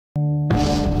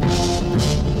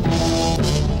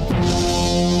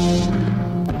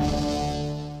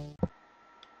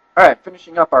Alright,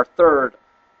 finishing up our third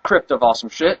crypt of awesome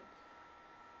shit.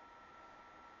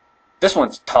 This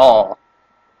one's tall.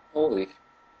 Holy.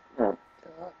 Oh,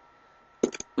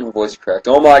 God. My voice cracked.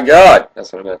 Oh, my God.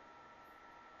 That's what I meant.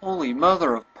 Holy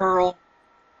mother of pearl.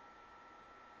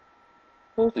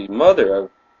 Holy mother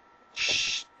of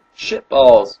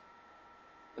shitballs.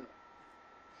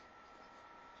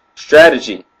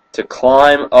 Strategy. To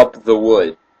climb up the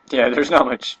wood. Yeah, there's not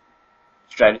much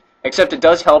strategy. Except it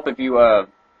does help if you,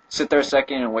 sit there a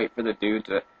second and wait for the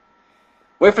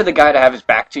guy to have his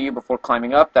back to you before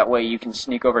climbing up. That way you can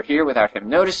sneak over here without him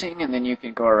noticing, and then you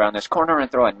can go around this corner and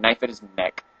throw a knife at his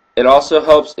neck. It also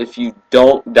helps if you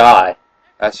don't die.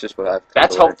 That's just what I've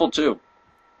That's helpful too.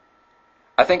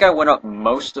 I think I went up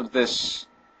most of this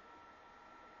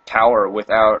tower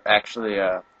without actually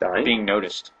being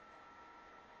noticed.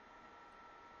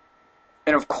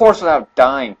 And of course without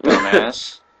dying,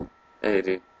 dumbass. Hey,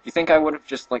 dude. You think I would have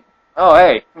just like, oh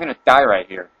hey, I'm gonna die right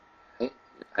here. Hey,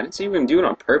 I didn't see you even do it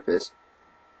on purpose.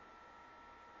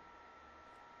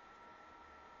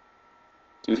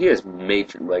 Dude, he has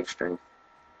major leg strength.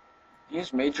 He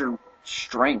has major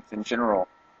strength in general.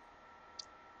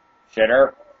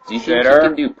 Shitter. Do you think he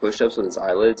can do push-ups with his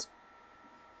eyelids?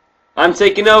 I'm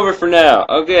taking over for now.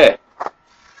 Okay.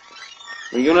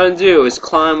 What you're gonna do is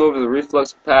climb over the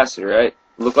reflux capacitor, right?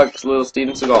 Look like little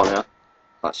Steven Seagal now.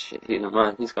 Oh shit, never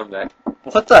mind. He's come back.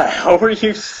 What the hell were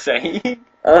you saying?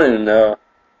 I don't even know.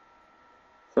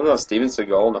 Something about Steven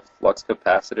Seagal and a flux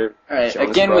capacitor. Alright,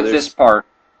 again with this part,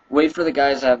 wait for the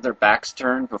guys to have their backs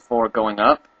turned before going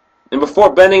up. And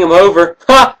before bending him over,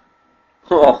 ha!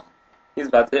 Oh, he's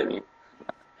about to hit me.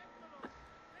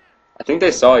 I think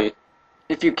they saw you.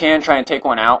 If you can, try and take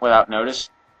one out without notice.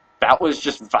 That was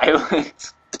just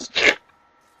violent.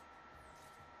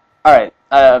 Alright,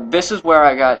 this is where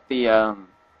I got the,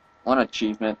 one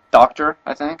achievement. Doctor,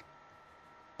 I think.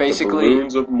 Basically... The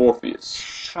balloons of Morpheus.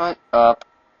 Shut up.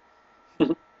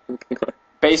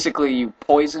 Basically, you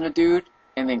poison a dude,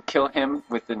 and then kill him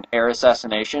with an air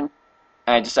assassination.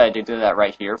 And I decided to do that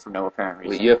right here for no apparent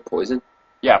reason. Wait, you have poison?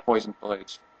 Yeah, poison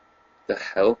bullets. The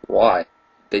hell? Why?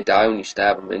 They die when you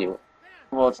stab them anyway.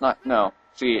 Well, it's not... No.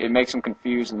 See, it makes them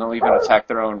confused, and they'll even attack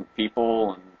their own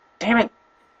people, and... Damn it!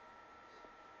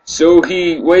 So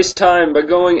he wastes time by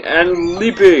going and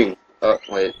leaping! Oh,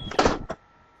 wait.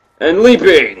 And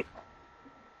leaping!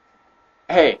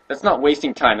 Hey, that's not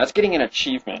wasting time. That's getting an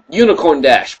achievement. Unicorn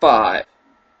Dash 5.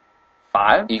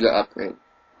 5? You got upgrade.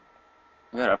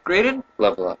 You got upgraded?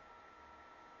 Level up.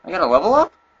 I got a level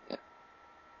up? Yeah.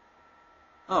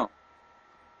 Oh.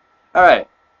 Alright,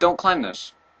 don't climb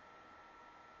this.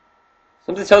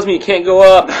 Something tells me you can't go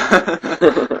up.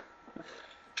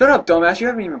 Shut up, dumbass. You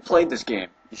haven't even played this game.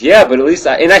 Yeah, but at least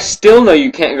I still know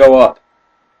you can't go up.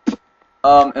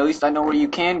 At least I know where you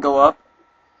can go up.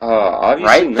 Obviously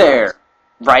right not. there.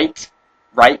 Right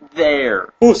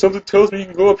there. Oh, something tells me you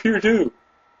can go up here too.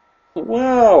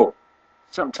 Wow.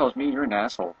 Something tells me you're an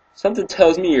asshole. Something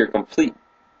tells me you're complete.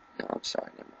 No, I'm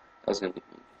sorry. Never mind. I was gonna be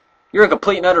mean. You're a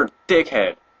complete and utter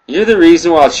dickhead. You're the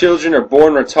reason why children are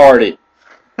born retarded.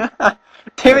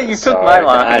 Damn it, you took my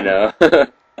line. I know.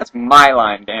 That's my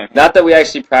line, damn it. Not that we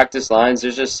actually practice lines.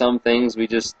 There's just some things we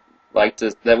just like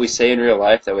to that we say in real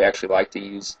life that we actually like to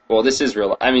use. Well, this is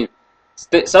real. I mean,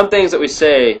 some things that we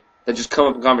say that just come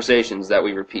up in conversations that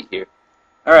we repeat here.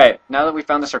 Alright, now that we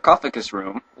found the sarcophagus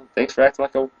room... Thanks for acting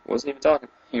like I wasn't even talking.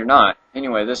 You're not.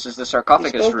 Anyway, this is the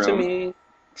sarcophagus room. You spoke to me.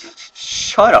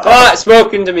 Shut up. Ah,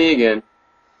 spoken to me again.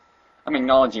 I'm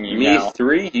acknowledging you now. Me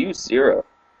 3, you 0.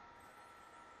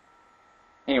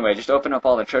 Anyway, just open up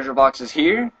all the treasure boxes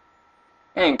here,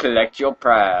 and collect your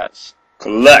prize.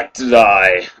 Collect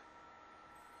thy...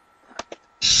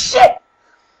 Shit!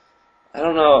 I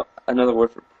don't know another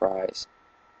word for prize.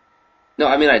 No,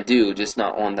 I mean I do, just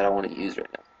not one that I want to use right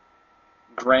now.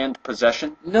 Grand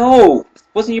possession? No! It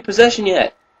wasn't your possession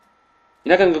yet.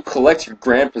 You're not going to go collect your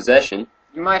grand possession.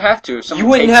 You might have to. If someone You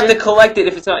wouldn't takes have to collect it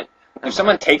if it's not... If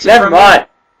someone takes it Never from mind.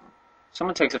 you...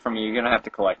 Someone takes it from you, you're going to have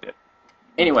to collect it.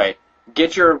 Anyway,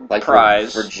 get your like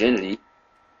prize. Virginity.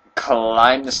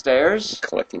 Climb the stairs.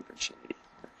 Collecting virginity.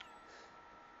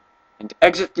 And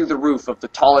exit through the roof of the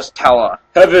tallest tower.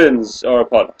 Heavens are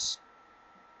upon us.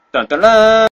 Dun dun dun!